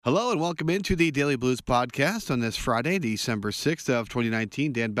Hello and welcome into the Daily Blues podcast on this Friday, December 6th of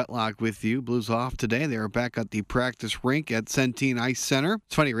 2019. Dan Betlock with you. Blues off today. They are back at the practice rink at Centene Ice Center.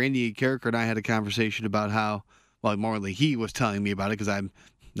 It's funny, Randy Carricker and I had a conversation about how, well, more than he was telling me about it because I'm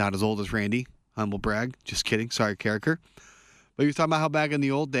not as old as Randy. Humble brag. Just kidding. Sorry, Carricker. But he was talking about how back in the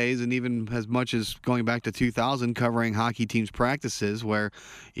old days, and even as much as going back to 2000, covering hockey teams' practices, where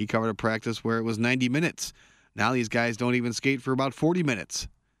he covered a practice where it was 90 minutes. Now these guys don't even skate for about 40 minutes.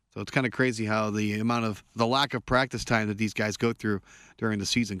 So it's kind of crazy how the lack of practice time that these guys go through during the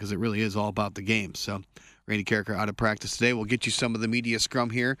season, because it really is all about the games. So Randy Carricker out of practice today. We'll get you some of the media scrum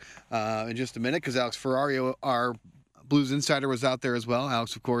here in just a minute, because Alex Ferrario, our Blues insider, was out there as well.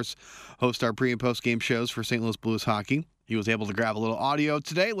 Alex, of course, hosts our pre- and post-game shows for St. Louis Blues hockey. He was able to grab a little audio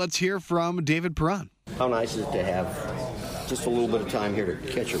today. Let's hear from David Perron. How nice is it to have just a little bit of time here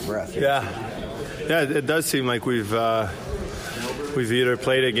to catch your breath? Yeah, it does seem like we've either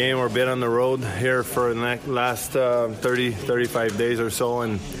played a game or been on the road here for the last 35 days or so,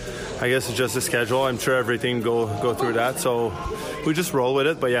 and I guess it's just the schedule. I'm sure everything go through that, so we just roll with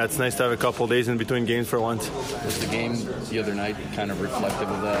it. But yeah, it's nice to have a couple of days in between games for once. Was the game the other night kind of reflective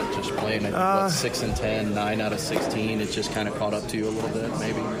of that? Just playing at 6 and 10, 9 out of 16, it just kind of caught up to you a little bit,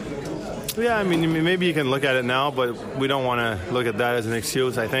 maybe? Yeah, I mean, maybe you can look at it now, but we don't want to look at that as an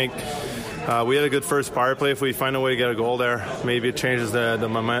excuse. I think we had a good first power play. If we find a way to get a goal there, maybe it changes the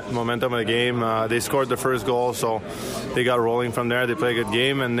momentum of the game. They scored the first goal, so they got rolling from there. They played a good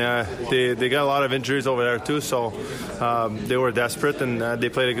game, and they got a lot of injuries over there too, so they were desperate, and they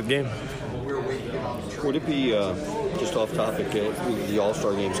played a good game. Would it be, just off topic, the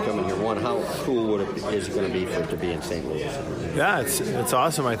All-Star game's coming here? One, how cool is it going to be for it to be in St. Louis? Yeah, it's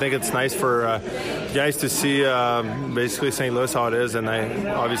awesome. I think it's nice for guys to see basically St. Louis how it is, and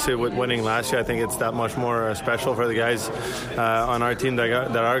obviously with winning last year, I think it's that much more special for the guys on our team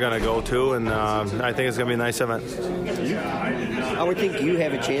that are going to go to, and I think it's going to be a nice event. I would think you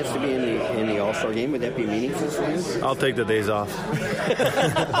have a chance to be in the All-Star game. Would that be meaningful for you? I'll take the days off.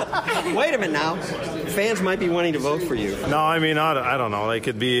 Wait a minute now. Fans might be wanting to vote for you. No, I mean, I don't know. Like,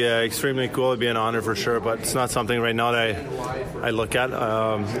 it'd be extremely cool. It'd be an honor for sure, but it's not something right now that I look at.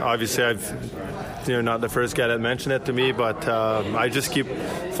 Obviously, you're not the first guy that mentioned it to me, but I just keep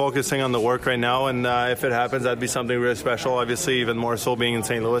focusing on the work right now, and if it happens, that'd be something really special. Obviously, even more so being in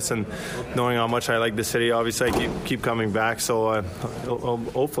St. Louis and knowing how much I like the city. Obviously, I keep coming back, so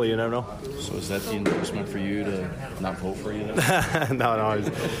hopefully, you never know. So is that the endorsement for you to not vote for you? No.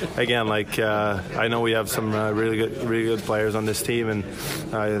 Again, I know we have some really good players on this team, and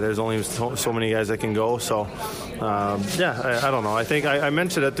there's only so many guys that can go. So, I don't know. I think I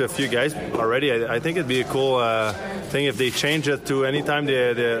mentioned it to a few guys already. I think it'd be a cool thing if they change it to any time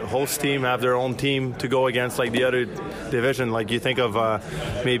the host team have their own team to go against, like the other division. Like, you think of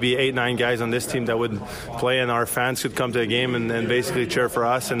maybe 8-9 guys on this team that would play, and our fans could come to a game and basically cheer for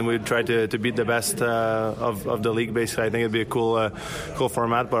us, and we'd try to beat the best of the league. Basically, I think it'd be a cool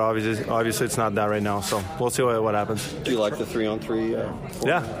format, but obviously it's not that right now. So we'll see what happens. Do you like the 3-on-3?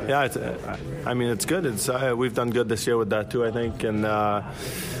 Yeah. I mean, it's good. We've done good this year with that too, I think, and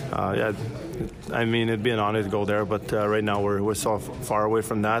I mean, it'd be an honor to go there, but right now we're so far away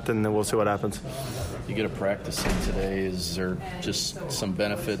from that, and then we'll see what happens. You get a practice in today. Is there just some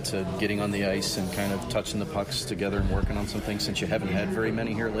benefit to getting on the ice and kind of touching the pucks together and working on some things, since you haven't had very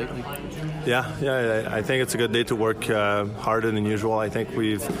many here lately? Yeah. I think it's a good day to work harder than usual. I think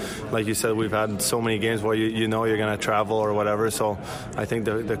like you said, we've had so many games where you know you're going to travel or whatever. So I think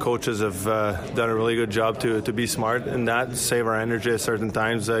the coaches have done a really good job to be smart in that, save our energy at certain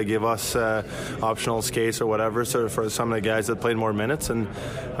times, give us optional skates or whatever. So for some of the guys that played more minutes,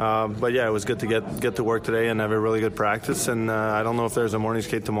 but yeah, it was good to get to work today and have a really good practice. And I don't know if there's a morning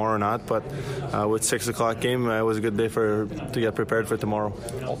skate tomorrow or not, but with 6 o'clock game, it was a good day to get prepared for tomorrow.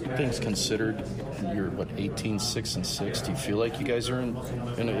 All things considered, you're 18-6-6. Do you feel like you guys are in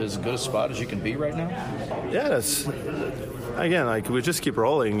as good a spot as you can be right now? Yeah, that's again, we just keep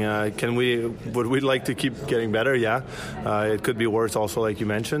rolling. Would we like to keep getting better? Yeah, it could be worse also, like you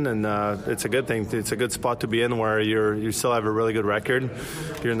mentioned, and it's a good thing. It's a good spot to be in where you still have a really good record.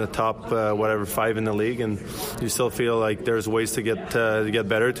 You're in the top 5 in the league, and you still feel like there's ways to get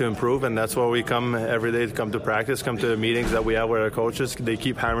better, to improve, and that's why we come every day, to come to practice, come to the meetings that we have with our coaches. They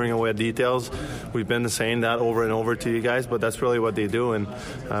keep hammering away at details. We've been saying that over and over to you guys, but that's really what they do, and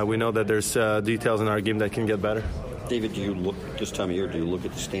we know that there's details in our game that can get better. David, do you look this time of year? Do you look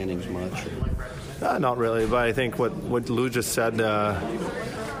at the standings much? Not really, but I think what Lou just said.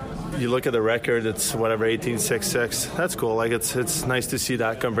 you look at the record, it's whatever 18-6-6. That's cool. Like it's nice to see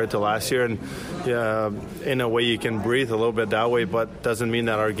that compared to last year, and in a way you can breathe a little bit that way, but doesn't mean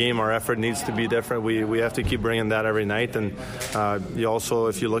that our effort needs to be different. We have to keep bringing that every night, and you also,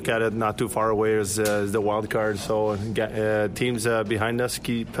 if you look at it, not too far away is the wild card. So teams behind us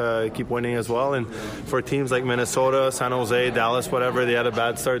keep winning as well, and for teams like Minnesota, San Jose, Dallas, whatever, they had a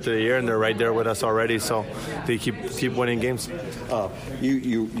bad start to the year, and they're right there with us already. So they keep winning games.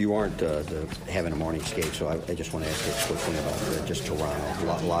 You aren't having a morning skate, so I just want to ask you a quick thing about just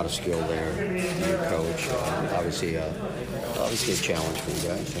Toronto. A lot of skill there. Your coach, obviously a challenge for you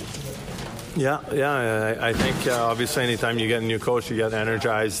guys. Yeah. I think obviously anytime you get a new coach, you get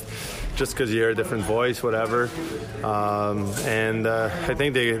energized just because you hear a different voice, whatever. And I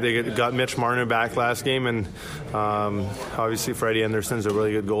think they got Mitch Marner back last game, and obviously Freddie Anderson's a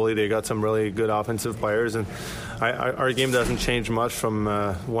really good goalie. They got some really good offensive players, and our game doesn't change much from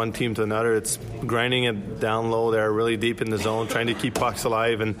one team to another. It's grinding it down low. They're really deep in the zone, trying to keep pucks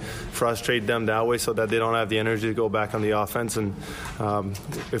alive and frustrate them that way so that they don't have the energy to go back on the offense. And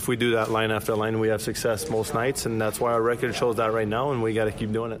if we do that line after line, we have success most nights, and that's why our record shows that right now, and we got to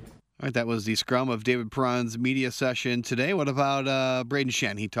keep doing it. All right, that was the scrum of David Perron's media session today. What about Braden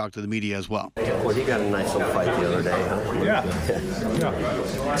Shen? He talked to the media as well. Well, he got a nice little fight the other day, huh? Yeah.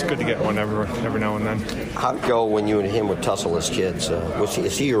 It's good to get one every now and then. How'd it go when you and him would tussle as kids?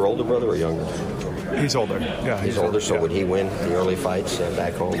 Is he your older brother or younger? He's older. Yeah, he's older. So would he win the early fights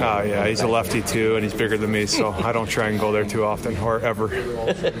back home? Oh yeah, he's a lefty too, and he's bigger than me, so I don't try and go there too often or ever.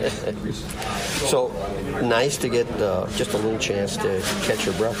 So nice to get just a little chance to catch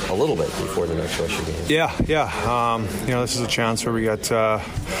your breath a little bit before the next Russia game. Yeah. This is a chance where we got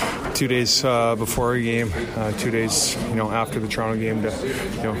 2 days before a game, 2 days, after the Toronto game to,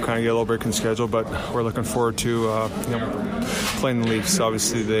 kind of get a little break in schedule. But we're looking forward to, playing the Leafs.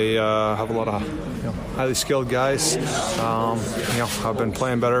 Obviously, they have a lot of highly skilled guys. I've been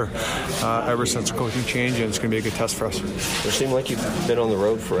playing better ever since the coaching change, and it's going to be a good test for us. Does it seem like you've been on the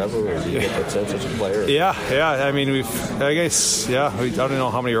road forever, or do you get that sense as a player? Yeah. I mean, I don't know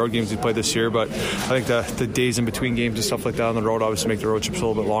how many road games we played this year, but I think the days in between games and stuff like that on the road obviously make the road trips a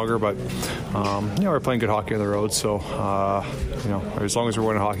little bit longer. But we're playing good hockey on the road, so as long as we're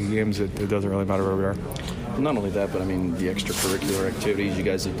winning hockey games, it doesn't really matter where we are. Not only that, but I mean the extracurricular activities you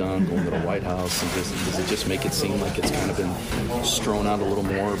guys have done, going to the White House, and does it just make it seem like it's kind of been strewn out a little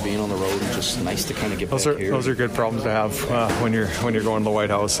more, being on the road, and just nice to kind of get back here? Those are good problems to have when you're going to the White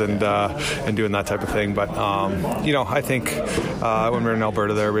House and doing that type of thing. But I think when we were in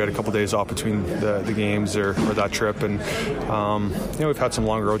Alberta, there we had a couple days off between the games or that trip, and we've had some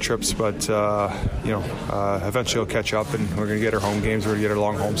long road trips, but eventually we'll catch up, and we're going to get our home games, we're going to get our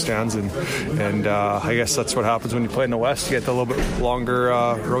long home stands, and I guess that's what happens when you play in the West. You get a little bit longer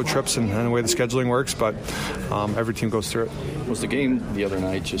road trips and the way the scheduling works, but every team goes through it. Was the game the other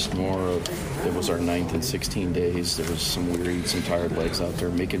night just more of, it was our 9th in 16 days, there was some wearied, some tired legs out there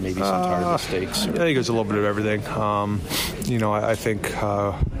making maybe some tired mistakes? I think it was a little bit of everything. I think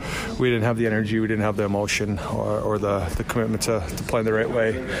we didn't have the energy, we didn't have the emotion or the commitment to play the right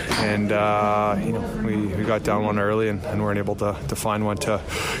way, and we got down one early and weren't able to find one to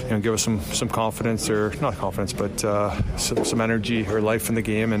give us some confidence, or not confidence, but some energy or life in the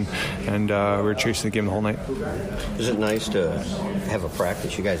game, and we were chasing the game the whole night. Is it nice to have a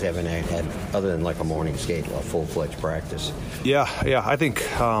practice? You guys haven't had, other than like a morning skate, a full-fledged practice. Yeah. I think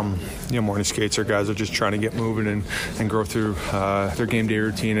morning skates are guys are just trying to get moving and grow through their game day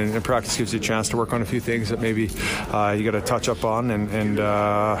routine, and practice gives you a chance to work on a few things that maybe you got to touch up on and get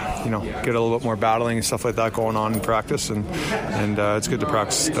a little bit more battling and stuff like that going on in practice, and it's good to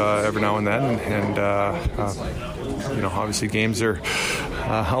practice every now and then, and obviously games are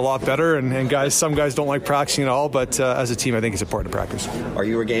a lot better, and some guys don't like practicing at all, but as a team I think it's important to practice. Are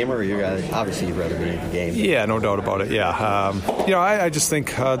you a gamer, or you guys obviously you'd rather be in the game? Yeah, no doubt about it. I just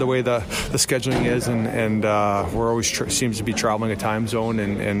think the way the scheduling is, and we're always seems to be traveling a time zone,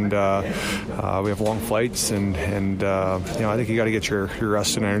 and we have long flights, and I think you got to get your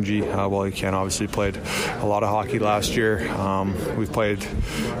rest and energy while you can. Obviously played a lot of hockey last year. We've played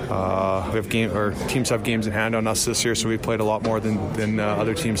teams have games in hand on us this year, so we've played a lot more than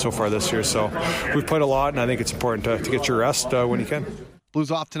other teams so far this year. So we've played a lot, and I think it's important to get your rest when you can.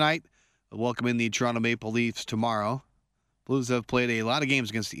 Blues off tonight. They'll welcome in the Toronto Maple Leafs tomorrow. Blues have played a lot of games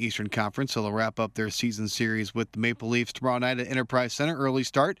against the Eastern Conference, so they'll wrap up their season series with the Maple Leafs tomorrow night at Enterprise Center. Early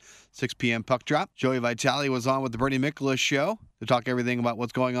start, 6 p.m. puck drop. Joey Vitale was on with the Bernie Miklasz Show. To talk everything about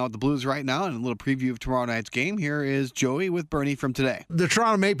what's going on with the Blues right now and a little preview of tomorrow night's game, here is Joey with Bernie from Today. The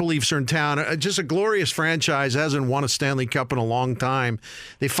Toronto Maple Leafs are in town. Just a glorious franchise. Hasn't won a Stanley Cup in a long time.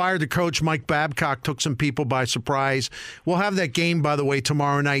 They fired the coach. Mike Babcock took some people by surprise. We'll have that game, by the way,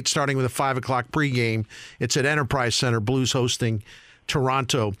 tomorrow night, starting with a 5 o'clock pregame. It's at Enterprise Center, Blues hosting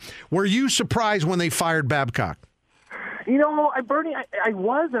Toronto. Were you surprised when they fired Babcock? Bernie, I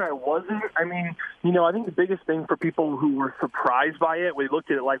was and I wasn't. I mean, I think the biggest thing for people who were surprised by it, we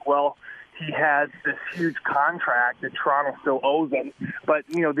looked at it like, well, he has this huge contract that Toronto still owes him. But,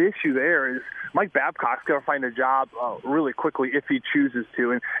 the issue there is Mike Babcock's going to find a job really quickly if he chooses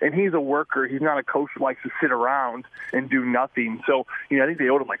to. And he's a worker. He's not a coach who likes to sit around and do nothing. So, I think they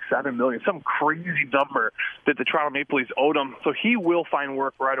owed him like $7 million, some crazy number that the Toronto Maple Leafs owed him. So he will find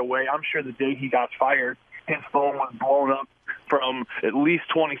work right away. I'm sure the day he got fired, his phone was blown up from at least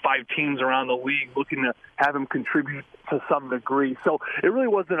 25 teams around the league looking to have him contribute to some degree. So it really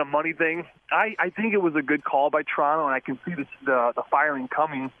wasn't a money thing. I think it was a good call by Toronto, and I can see the firing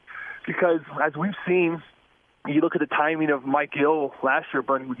coming because, as we've seen, you look at the timing of Mike Gill last year,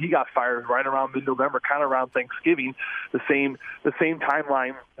 but when he got fired right around mid-November, kind of around Thanksgiving, the same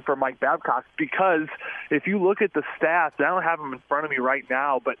timeline for Mike Babcock. Because if you look at the stats, I don't have them in front of me right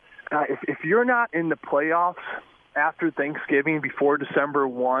now, but if you're not in the playoffs after Thanksgiving, before December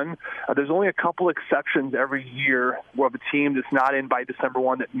 1, there's only a couple exceptions every year of a team that's not in by December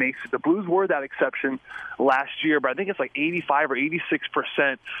 1 that makes it. The Blues were that exception last year, but I think it's like 85 or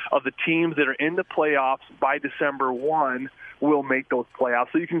 86% of the teams that are in the playoffs by December 1 will make those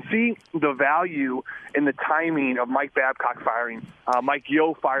playoffs. So you can see the value in the timing of Mike Babcock firing, Mike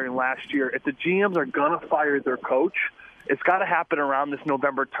Yeo firing last year. If the GMs are going to fire their coach, it's got to happen around this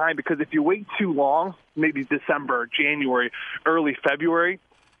November time, because if you wait too long, maybe December, January, early February,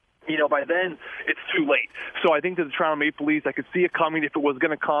 by then it's too late. So I think that the Toronto Maple Leafs, I could see it coming if it was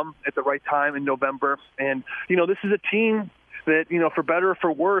going to come at the right time in November. And, this is a team that, for better or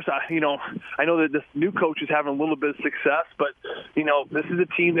for worse, I know that this new coach is having a little bit of success, but, this is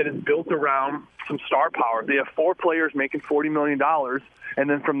a team that is built around some star power. They have 4 players making $40 million, and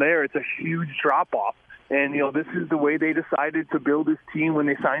then from there it's a huge drop-off. And, this is the way they decided to build this team when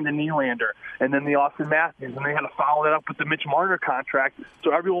they signed the Nylander and then the Austin Matthews. And they had to follow that up with the Mitch Marner contract.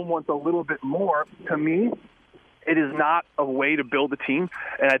 So everyone wants a little bit more. To me, it is not a way to build a team.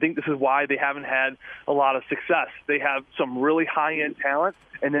 And I think this is why they haven't had a lot of success. They have some really high-end talent.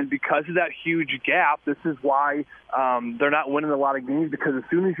 And then because of that huge gap, this is why they're not winning a lot of games, because as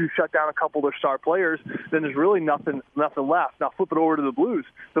soon as you shut down a couple of their star players, then there's really nothing left. Now flip it over to the Blues.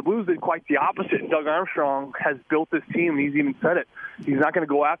 The Blues did quite the opposite. Doug Armstrong has built this team, and he's even said it. He's not going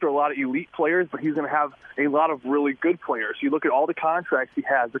to go after a lot of elite players, but he's going to have a lot of really good players. You look at all the contracts he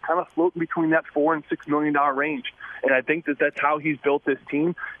has, they're kind of floating between that $4 and $6 million range. And I think that that's how he's built this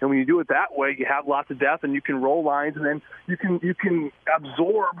team. And when you do it that way, you have lots of depth, and you can roll lines, and then you can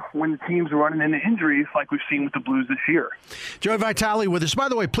absorb when the team's running into injuries like we've seen with the Blues this year. Joey Vitale with us. By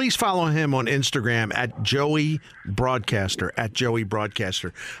the way, please follow him on Instagram at Joey Broadcaster,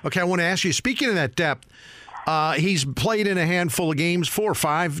 Okay, I want to ask you, speaking of that depth, he's played in a handful of games, 4 or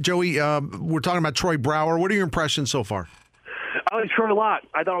 5. Joey, we're talking about Troy Brouwer. What are your impressions so far? I like Troy a lot.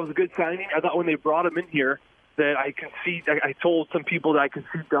 I thought it was a good signing. I thought when they brought him in here that I told some people that I could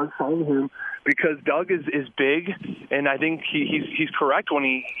see Doug signing him, because Doug is big, and I think he's correct when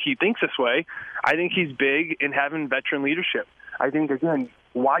he thinks this way. I think he's big in having veteran leadership. I think, again,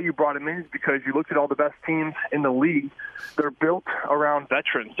 why you brought him in is because you looked at all the best teams in the league. They're built around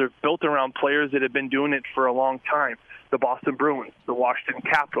veterans. They're built around players that have been doing it for a long time. The Boston Bruins, the Washington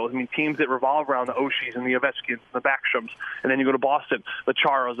Capitals. I mean, teams that revolve around the Oshis and the Ovechkins, the Backstroms. And then you go to Boston, the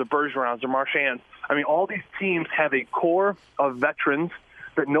Charos, the Bergerons, the Marchands. I mean, all these teams have a core of veterans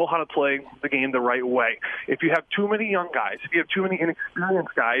that know how to play the game the right way. If you have too many young guys, if you have too many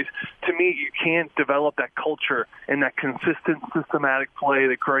inexperienced guys, to me, you can't develop that culture and that consistent, systematic play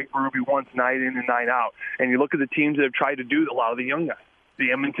that Craig Berube wants night in and night out. And you look at the teams that have tried to do a lot of the young guys.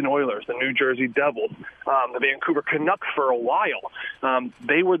 The Edmonton Oilers, the New Jersey Devils, the Vancouver Canucks for a while.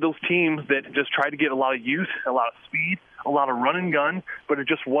 They were those teams that just tried to get a lot of youth, a lot of speed, a lot of run and gun, but it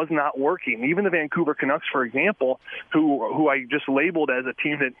just was not working. Even the Vancouver Canucks, for example, who I just labeled as a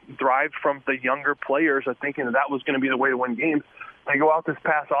team that thrived from the younger players, thinking that was going to be the way to win games. They go out this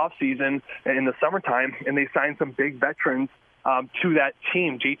past offseason in the summertime, and they signed some big veterans to that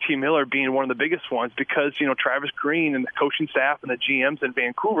team, JT Miller being one of the biggest ones, because, Travis Green and the coaching staff and the GMs in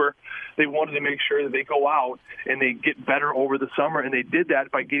Vancouver, they wanted to make sure that they go out and they get better over the summer, and they did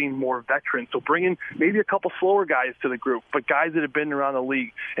that by getting more veterans. So bringing maybe a couple slower guys to the group, but guys that have been around the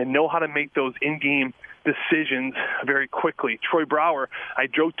league and know how to make those in-game decisions very quickly. Troy Brouwer, I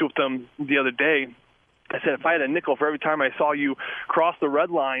joked with him the other day. I said, if I had a nickel for every time I saw you cross the red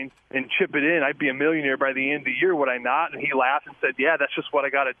line and chip it in, I'd be a millionaire by the end of the year, would I not? And he laughed and said, yeah, that's just what I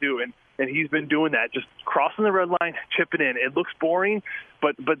got to do. And he's been doing that, just crossing the red line, chip it in. It looks boring,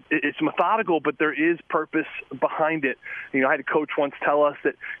 but it's methodical, but there is purpose behind it. You know, I had a coach once tell us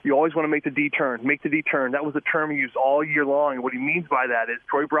that you always want to make the D-turn, make the D-turn. That was a term he used all year long. And what he means by that is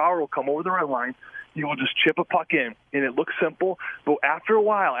Troy Brouwer will come over the red line, he will just chip a puck in, and it looks simple. But after a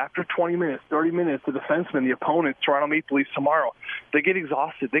while, after 20 minutes, 30 minutes, the defensemen, the opponents, Toronto Maple Leafs tomorrow, they get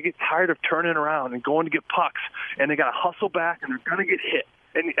exhausted. They get tired of turning around and going to get pucks, and they got to hustle back, and they're going to get hit.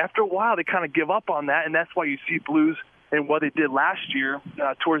 And after a while, they kind of give up on that, and that's why you see Blues and what they did last year,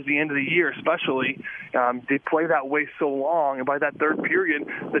 towards the end of the year especially. They play that way so long, and by that third period,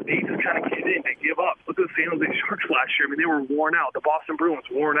 the D just kind of give in. They give up. Look at the San Jose Sharks last year. I mean, they were worn out. The Boston Bruins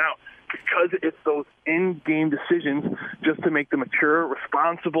worn out because it's those in-game decisions just to make the mature,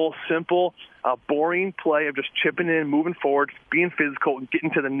 responsible, simple, boring play of just chipping in, moving forward, being physical, and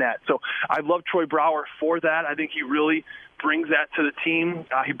getting to the net. So I love Troy Brouwer for that. I think he really brings that to the team.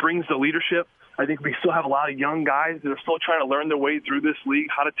 He brings the leadership. I think we still have a lot of young guys that are still trying to learn their way through this league,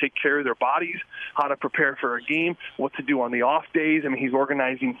 how to take care of their bodies, how to prepare for a game, what to do on the off days. I mean, he's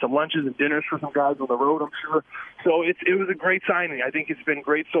organizing some lunches and dinners for some guys on the road, I'm sure. So it was a great signing. I think it's been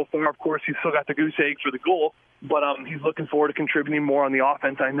great so far. Of course, he's still got the goose egg for the goal, but he's looking forward to contributing more on the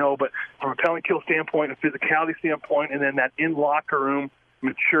offense, I know. But from a penalty kill standpoint, a physicality standpoint, and then that in-locker room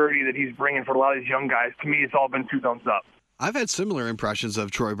maturity that he's bringing for a lot of these young guys, to me, it's all been 2 thumbs up. I've had similar impressions of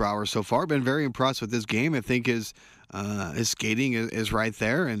Troy Brouwer so far. Been very impressed with his game. I think his skating is right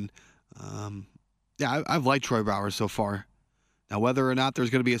there, and I've liked Troy Brouwer so far. Now, whether or not there's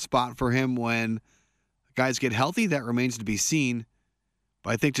going to be a spot for him when guys get healthy, that remains to be seen.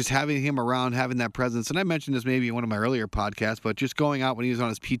 But I think just having him around, having that presence, and I mentioned this maybe in one of my earlier podcasts, but just going out when he was on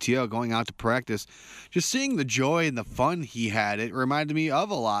his PTO, going out to practice, just seeing the joy and the fun he had, it reminded me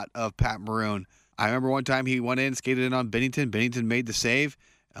of a lot of Pat Maroon. I remember one time he went in, skated in on Binnington. Binnington made the save.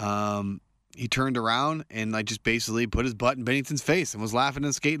 He turned around and just basically put his butt in Binnington's face and was laughing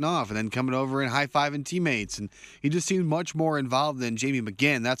and skating off and then coming over and high-fiving teammates. And he just seemed much more involved than Jamie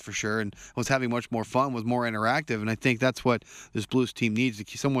McGinn, that's for sure, and was having much more fun, was more interactive. And I think that's what this Blues team needs,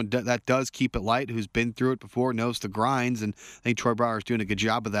 someone that does keep it light, who's been through it before, knows the grinds, and I think Troy Brouwer is doing a good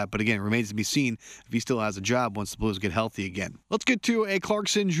job of that. But again, it remains to be seen if he still has a job once the Blues get healthy again. Let's get to a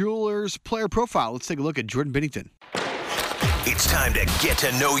Clarkson Jewelers player profile. Let's take a look at Jordan Binnington. It's time to get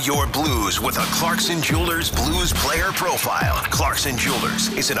to know your Blues with a Clarkson Jewelers Blues Player Profile. Clarkson Jewelers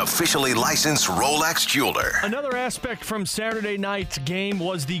is an officially licensed Rolex jeweler. Another aspect from Saturday night's game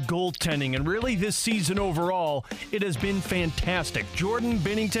was the goaltending, and really this season overall, it has been fantastic. Jordan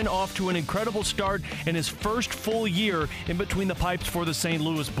Binnington off to an incredible start in his first full year in between the pipes for the St.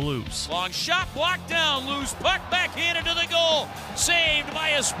 Louis Blues. Long shot, blocked down, loose puck backhanded to the goal. Saved by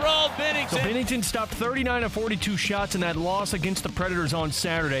a sprawled Binnington. So Binnington stopped 39 of 42 shots in that loss against the Predators on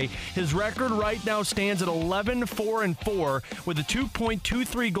Saturday. His record right now stands at 11-4-4 with a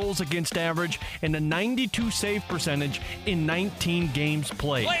 2.23 goals against average and a 92 save percentage in 19 games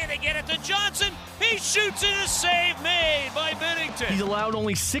played. Playing to get it to Johnson. He shoots it, a save made by Binnington. He's allowed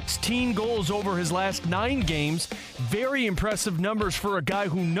only 16 goals over his last 9 games. Very impressive numbers for a guy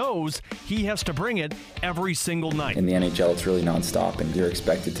who knows he has to bring it every single night. In the NHL, it's really nonstop, and you're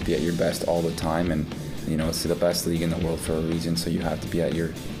expected to be at your best all the time, and you know, it's the best league in the world for a reason, so you have to be at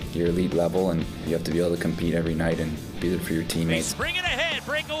your elite level, and you have to be able to compete every night and be there for your teammates. Bring it ahead,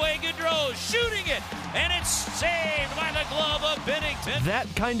 breakaway Gaudreau, shooting it, and it's saved by the glove of Binnington. That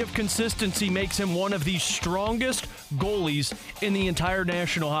kind of consistency makes him one of the strongest goalies in the entire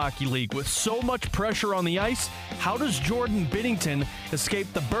National Hockey League. With so much pressure on the ice, how does Jordan Binnington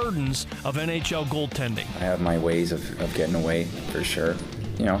escape the burdens of NHL goaltending? I have my ways of getting away, for sure.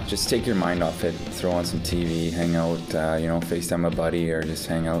 You know, just take your mind off it, throw on some TV, hang out, FaceTime a buddy, or just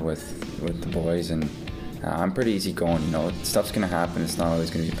hang out with the boys. And I'm pretty easygoing, you know. Stuff's going to happen. It's not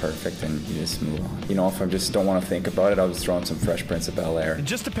always going to be perfect, and you just move on. You know, if I just don't want to think about it, I'll just throw on some Fresh Prince of Bel-Air. And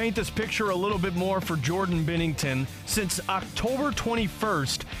just to paint this picture a little bit more for Jordan Binnington, since October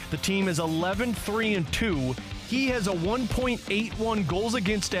 21st, the team is 11-3-2. He has a 1.81 goals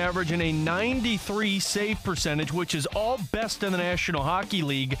against average and a 93 save percentage, which is all best in the National Hockey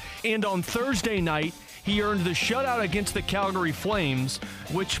League. And on Thursday night, he earned the shutout against the Calgary Flames,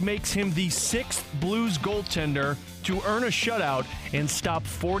 which makes him the 6th Blues goaltender to earn a shutout and stop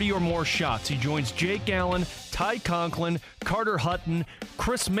 40 or more shots. He joins Jake Allen, Ty Conklin, Carter Hutton,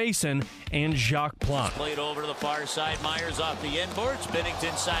 Chris Mason, and Jacques Plante. Played over to the far side. Myers off the inboards.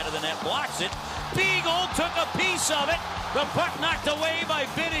 Binnington side of the net blocks it. Beagle took a piece of it. The puck knocked away by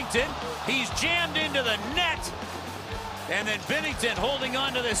Binnington. He's jammed into the net. And then Binnington holding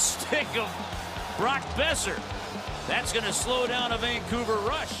on to the stick of Brock Boeser. That's going to slow down a Vancouver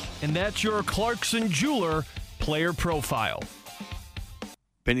rush. And that's your Clarkson Jeweler player profile.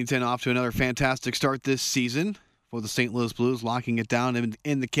 Binnington off to another fantastic start this season for the St. Louis Blues, locking it down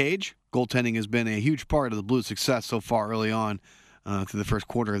in the cage. Goaltending has been a huge part of the Blues' success so far early on through the first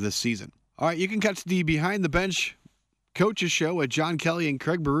quarter of this season. All right, you can catch the Behind the Bench Coaches Show with John Kelly and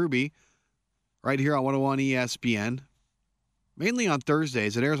Craig Berube right here on 101 ESPN. Mainly on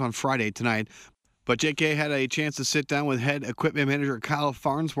Thursdays. It airs on Friday tonight. But JK had a chance to sit down with head equipment manager Kyle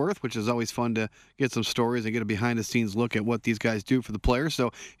Farnsworth, which is always fun to get some stories and get a behind-the-scenes look at what these guys do for the players.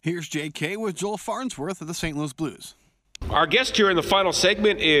 So here's JK with Joel Farnsworth of the St. Louis Blues. Our guest here in the final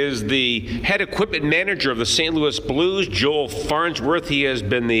segment is the head equipment manager of the St. Louis Blues, Joel Farnsworth. He has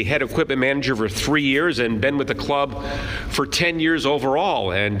been the head equipment manager for 3 years and been with the club for 10 years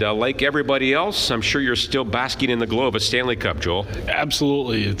overall. And like everybody else, I'm sure you're still basking in the glow of a Stanley Cup, Joel.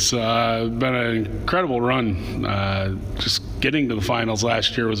 Absolutely. It's been an incredible run. Just getting to the finals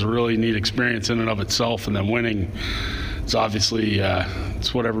last year was a really neat experience in and of itself, and then winning. It's obviously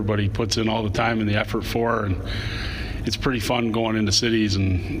it's what everybody puts in all the time and the effort for. And it's pretty fun going into cities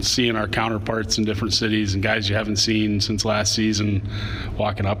and seeing our counterparts in different cities and guys you haven't seen since last season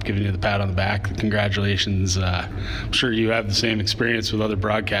walking up, giving you the pat on the back. Congratulations. I'm sure you have the same experience with other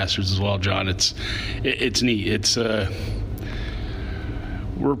broadcasters as well, John. It's neat. We're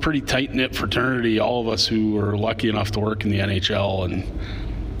a pretty tight-knit fraternity, all of us who are lucky enough to work in the NHL,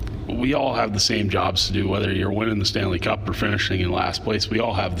 and we all have the same jobs to do, whether you're winning the Stanley Cup or finishing in last place. We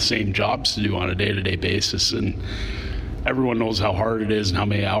all have the same jobs to do on a day-to-day basis, and everyone knows how hard it is and how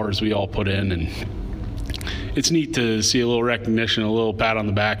many hours we all put in. And it's neat to see a little recognition, a little pat on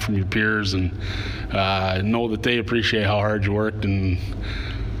the back from your peers, and know that they appreciate how hard you worked. And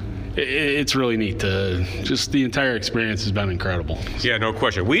it's really neat. Just the entire experience has been incredible. Yeah, no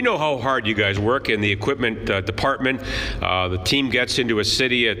question. We know how hard you guys work in the equipment department. The team gets into a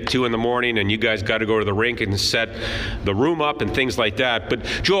city at 2 a.m, and you guys got to go to the rink and set the room up and things like that. But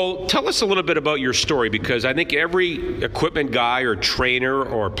Joel, tell us a little bit about your story, because I think every equipment guy or trainer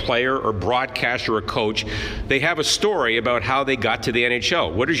or player or broadcaster or coach, they have a story about how they got to the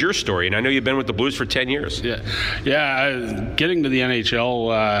NHL. What is your story? And I know you've been with the Blues for 10 years. Yeah. Getting to the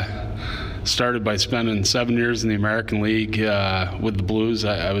NHL started by spending 7 years in the American League with the Blues.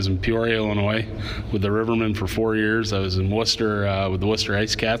 I was in Peoria, Illinois with the Rivermen for 4 years. I was in Worcester with the Worcester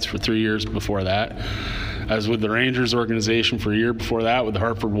Ice Cats for 3 years before that. I was with the Rangers organization for a year before that with the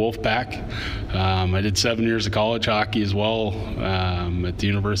Hartford Wolfpack. I did 7 years of college hockey as well at the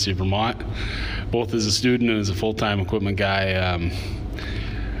University of Vermont, both as a student and as a full-time equipment guy.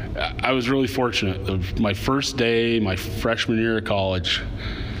 I was really fortunate. My first day, my freshman year of college,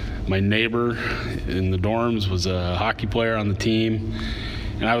 my neighbor in the dorms was a hockey player on the team,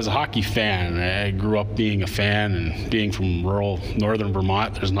 and I was a hockey fan. I grew up being a fan, and being from rural northern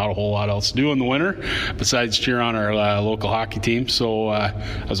Vermont, there's not a whole lot else to do in the winter besides cheer on our local hockey team. So I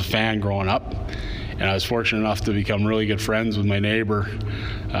was a fan growing up, and I was fortunate enough to become really good friends with my neighbor,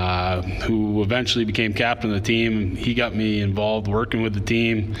 who eventually became captain of the team. He got me involved working with the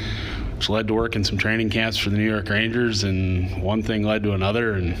team, which led to working some training camps for the New York Rangers, and one thing led to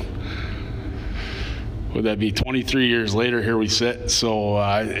another, and would that be 23 years later, here we sit. So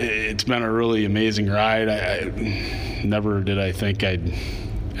it's been a really amazing ride. I never did I think I'd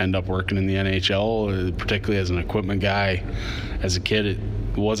end up working in the NHL, particularly as an equipment guy. As a kid, it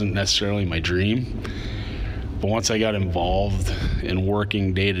wasn't necessarily my dream. But once I got involved in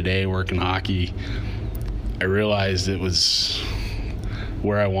working day-to-day, working hockey, I realized it was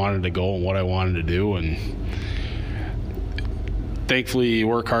where I wanted to go and what I wanted to do. And thankfully, you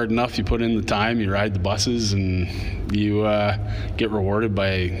work hard enough, you put in the time, you ride the buses, and you get rewarded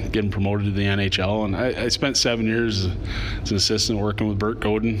by getting promoted to the NHL. And I spent 7 years as an assistant working with Bert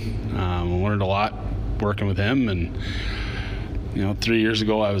Godin. I learned a lot working with him. And 3 years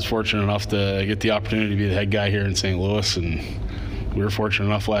ago, I was fortunate enough to get the opportunity to be the head guy here in St. Louis, and we were fortunate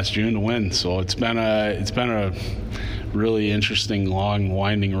enough last June to win. So it's been a really interesting, long,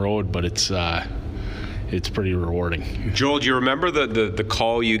 winding road, but it's pretty rewarding. Joel, do you remember the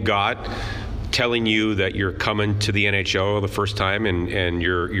call you got telling you that you're coming to the NHL the first time, and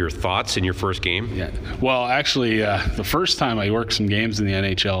your thoughts in your first game? Yeah. Well, actually, the first time I worked some games in the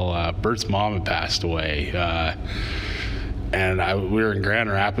NHL, Bert's mom had passed away. And we were in Grand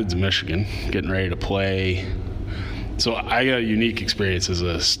Rapids, Michigan, getting ready to play So I got a unique experience as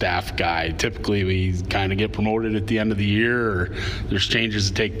a staff guy. Typically, we kind of get promoted at the end of the year, or there's changes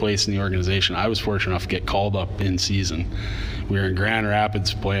that take place in the organization. I was fortunate enough to get called up in season. We were in Grand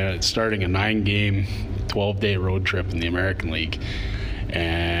Rapids starting a 9-game, 12-day road trip in the American League.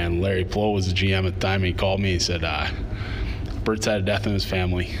 And Larry Plow was the GM at the time. He called me and said, Bert's had a death in his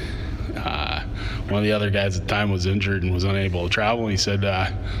family. One of the other guys at the time was injured and was unable to travel. And he said,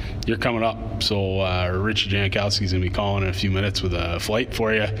 you're coming up. So Richie Jankowski's going to be calling in a few minutes with a flight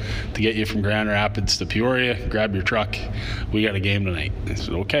for you to get you from Grand Rapids to Peoria. Grab your truck. We got a game tonight. I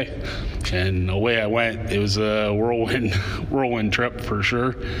said, okay. And away I went. It was a whirlwind trip for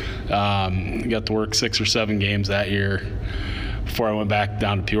sure. Got to work 6 or 7 games that year before I went back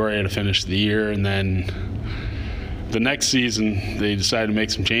down to Peoria to finish the year. And then the next season, they decided to make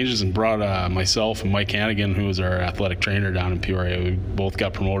some changes and brought myself and Mike Hannigan, who was our athletic trainer down in Peoria. We both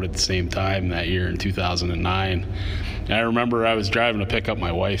got promoted at the same time that year in 2009. And I remember I was driving to pick up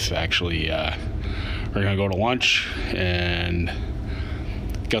my wife, actually. We're going to go to lunch, and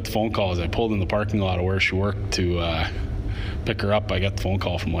got the phone call as I pulled in the parking lot of where she worked to pick her up. I got the phone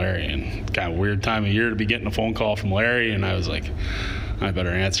call from Larry, and kind of a weird time of year to be getting a phone call from Larry, and I was like, I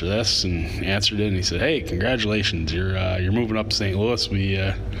better answer this, and answered it. And he said, "Hey, congratulations! You're moving up to St. Louis. We,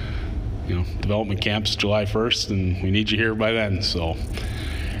 development camp's July 1st, and we need you here by then." So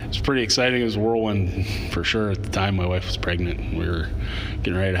it's pretty exciting. It was a whirlwind for sure. At the time, my wife was pregnant. We were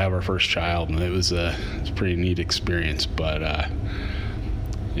getting ready to have our first child, and it was a pretty neat experience. But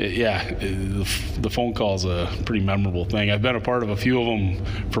the phone call is a pretty memorable thing. I've been a part of a few of them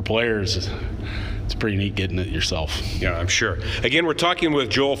for players. It's pretty neat getting it yourself. Yeah, I'm sure. Again, we're talking with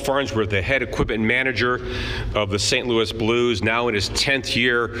Joel Farnsworth, the head equipment manager of the St. Louis Blues, now in his 10th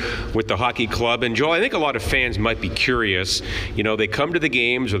year with the hockey club. And Joel, I think a lot of fans might be curious. You know, they come to the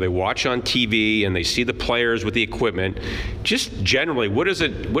games or they watch on TV and they see the players with the equipment. Just generally, what does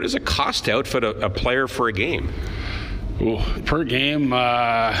it cost to outfit a player for a game? Ooh, per game,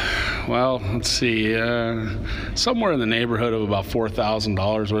 well, let's see, somewhere in the neighborhood of about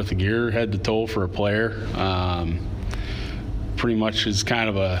 $4,000 worth of gear, head to toe, for a player. Pretty much is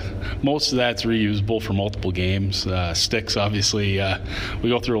kind of most of that's reusable for multiple games. Sticks, obviously, we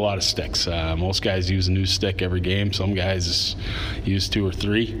go through a lot of sticks. Most guys use a new stick every game. Some guys use 2 or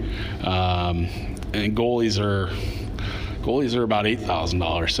 3. And goalies are about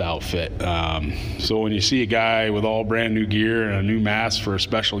 $8,000 to outfit. So when you see a guy with all brand new gear and a new mask for a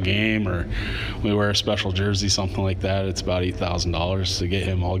special game, or we wear a special jersey, something like that, it's about $8,000 to get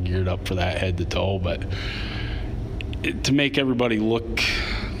him all geared up for that head to toe. But to make everybody look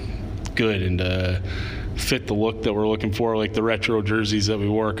good and to fit the look that we're looking for, like the retro jerseys that we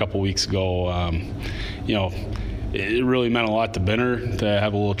wore a couple weeks ago, it really meant a lot to Binner to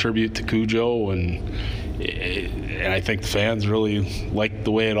have a little tribute to Cujo, and I think the fans really liked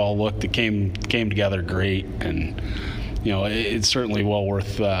the way it all looked. It came together great, and it's certainly well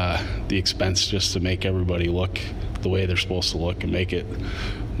worth the expense just to make everybody look the way they're supposed to look and make it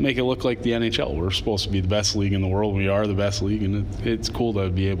look like the NHL. We're supposed to be the best league in the world. We are the best league, and it's cool to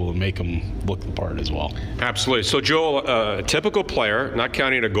be able to make them look the part as well. Absolutely. So, Joel, a typical player, not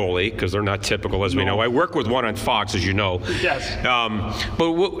counting a goalie, because they're not typical, as we know. I work with one on Fox, as you know. Yes.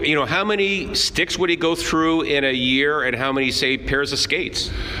 But how many sticks would he go through in a year, and how many, say, pairs of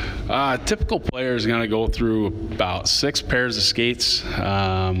skates? Typical player is going to go through about 6 pairs of skates. We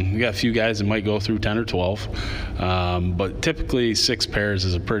got a few guys that might go through 10 or 12, but typically 6 pairs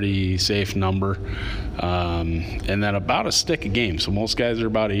is a pretty safe number. And then about a stick a game. So most guys are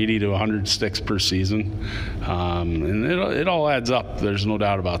about 80 to 100 sticks per season, and it all adds up. There's no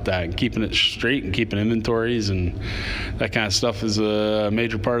doubt about that. And keeping it straight and keeping inventories and that kind of stuff is a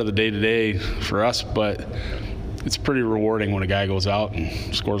major part of the day-to-day for us, but it's pretty rewarding when a guy goes out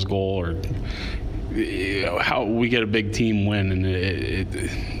and scores a goal, or how we get a big team win, and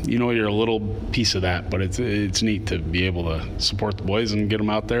you're a little piece of that. But it's neat to be able to support the boys and get them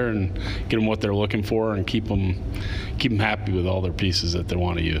out there and get them what they're looking for, and keep them happy with all their pieces that they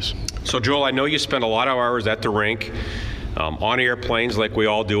want to use. So, Joel, I know you spend a lot of hours at the rink, on airplanes like we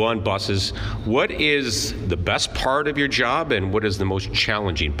all do, on buses. What is the best part of your job, and what is the most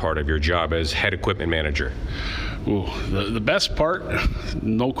challenging part of your job as head equipment manager? Ooh, the best part,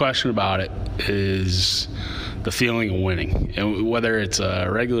 no question about it, is the feeling of winning. And whether it's a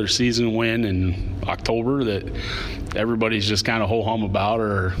regular season win in October that everybody's just kind of ho-hum about,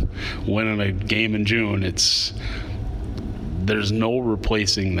 or winning a game in June, it's there's no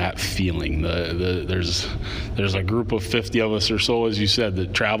replacing that feeling. There's a group of 50 of us or so, as you said,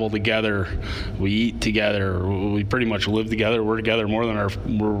 that travel together. We eat together. We pretty much live together. We're together more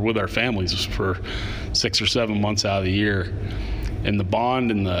than we're with our families for 6 or 7 months out of the year. And the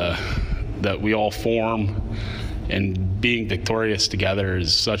bond and that we all form and being victorious together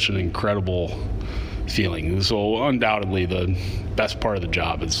is such an incredible feeling. So undoubtedly the best part of the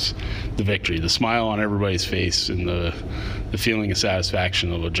job is the victory, the smile on everybody's face, and the feeling of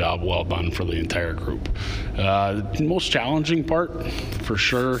satisfaction of a job well done for the entire group. The most challenging part, for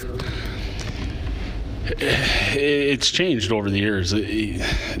sure, it's changed over the years.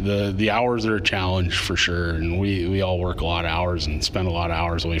 The hours are a challenge for sure, and we all work a lot of hours and spend a lot of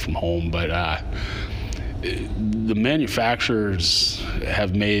hours away from home, but the manufacturers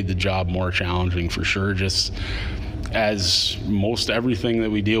have made the job more challenging for sure, just as most everything that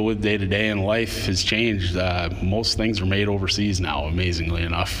we deal with day to day in life has changed. Most things are made overseas now, amazingly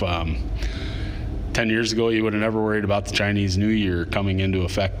enough. 10 years ago, you would have never worried about the Chinese New Year coming into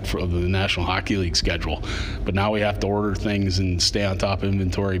effect for the National Hockey League schedule. But now we have to order things and stay on top of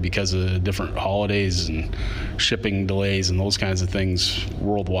inventory because of different holidays and shipping delays and those kinds of things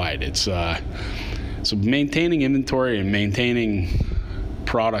worldwide. It's so maintaining inventory and maintaining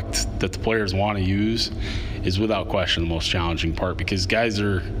product that the players want to use is without question the most challenging part, because guys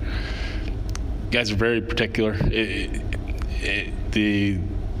are very particular. The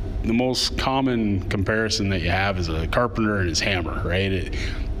most common comparison that you have is a carpenter and his hammer, right?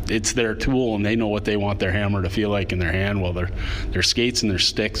 It's their tool, and they know what they want their hammer to feel like in their hand. Well, their skates and their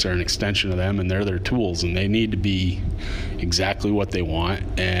sticks are an extension of them, and they're their tools, and they need to be exactly what they want.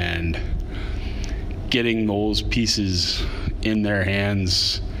 And getting those pieces in their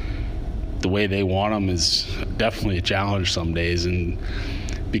hands the way they want them is definitely a challenge some days. And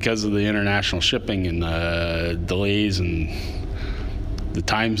because of the international shipping and the delays and the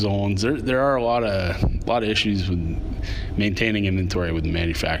time zones, there are a lot of issues with maintaining inventory with the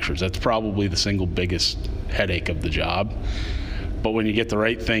manufacturers. That's probably the single biggest headache of the job. But when you get the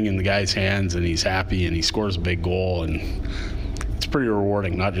right thing in the guy's hands and he's happy and he scores a big goal, and it's pretty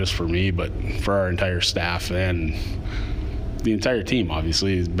rewarding, not just for me, but for our entire staff and the entire team.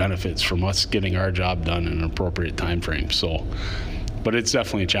 Obviously, benefits from us getting our job done in an appropriate time frame. So, but it's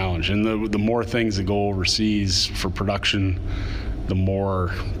definitely a challenge. And the more things that go overseas for production, the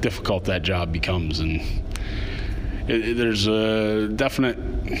more difficult that job becomes. And there's a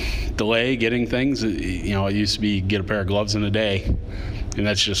definite delay getting things. It used to be get a pair of gloves in a day, and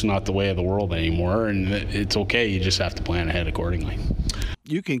that's just not the way of the world anymore. And it's okay. You just have to plan ahead accordingly.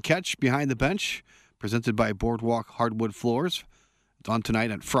 You can catch Behind the Bench, presented by Boardwalk Hardwood Floors. It's on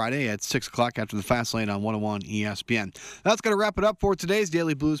tonight on Friday at 6 o'clock after the Fast Lane on 101 ESPN. That's going to wrap it up for today's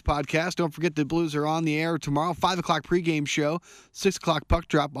Daily Blues podcast. Don't forget the Blues are on the air tomorrow, 5 o'clock pregame show, 6 o'clock puck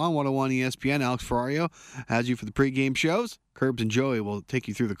drop on 101 ESPN. Alex Ferrario has you for the pregame shows. Curbs and Joey will take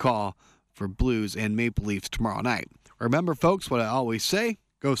you through the call for Blues and Maple Leafs tomorrow night. Remember, folks, what I always say,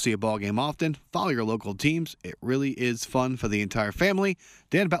 go see a ball game often. Follow your local teams. It really is fun for the entire family.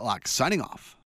 Dan Betlock signing off.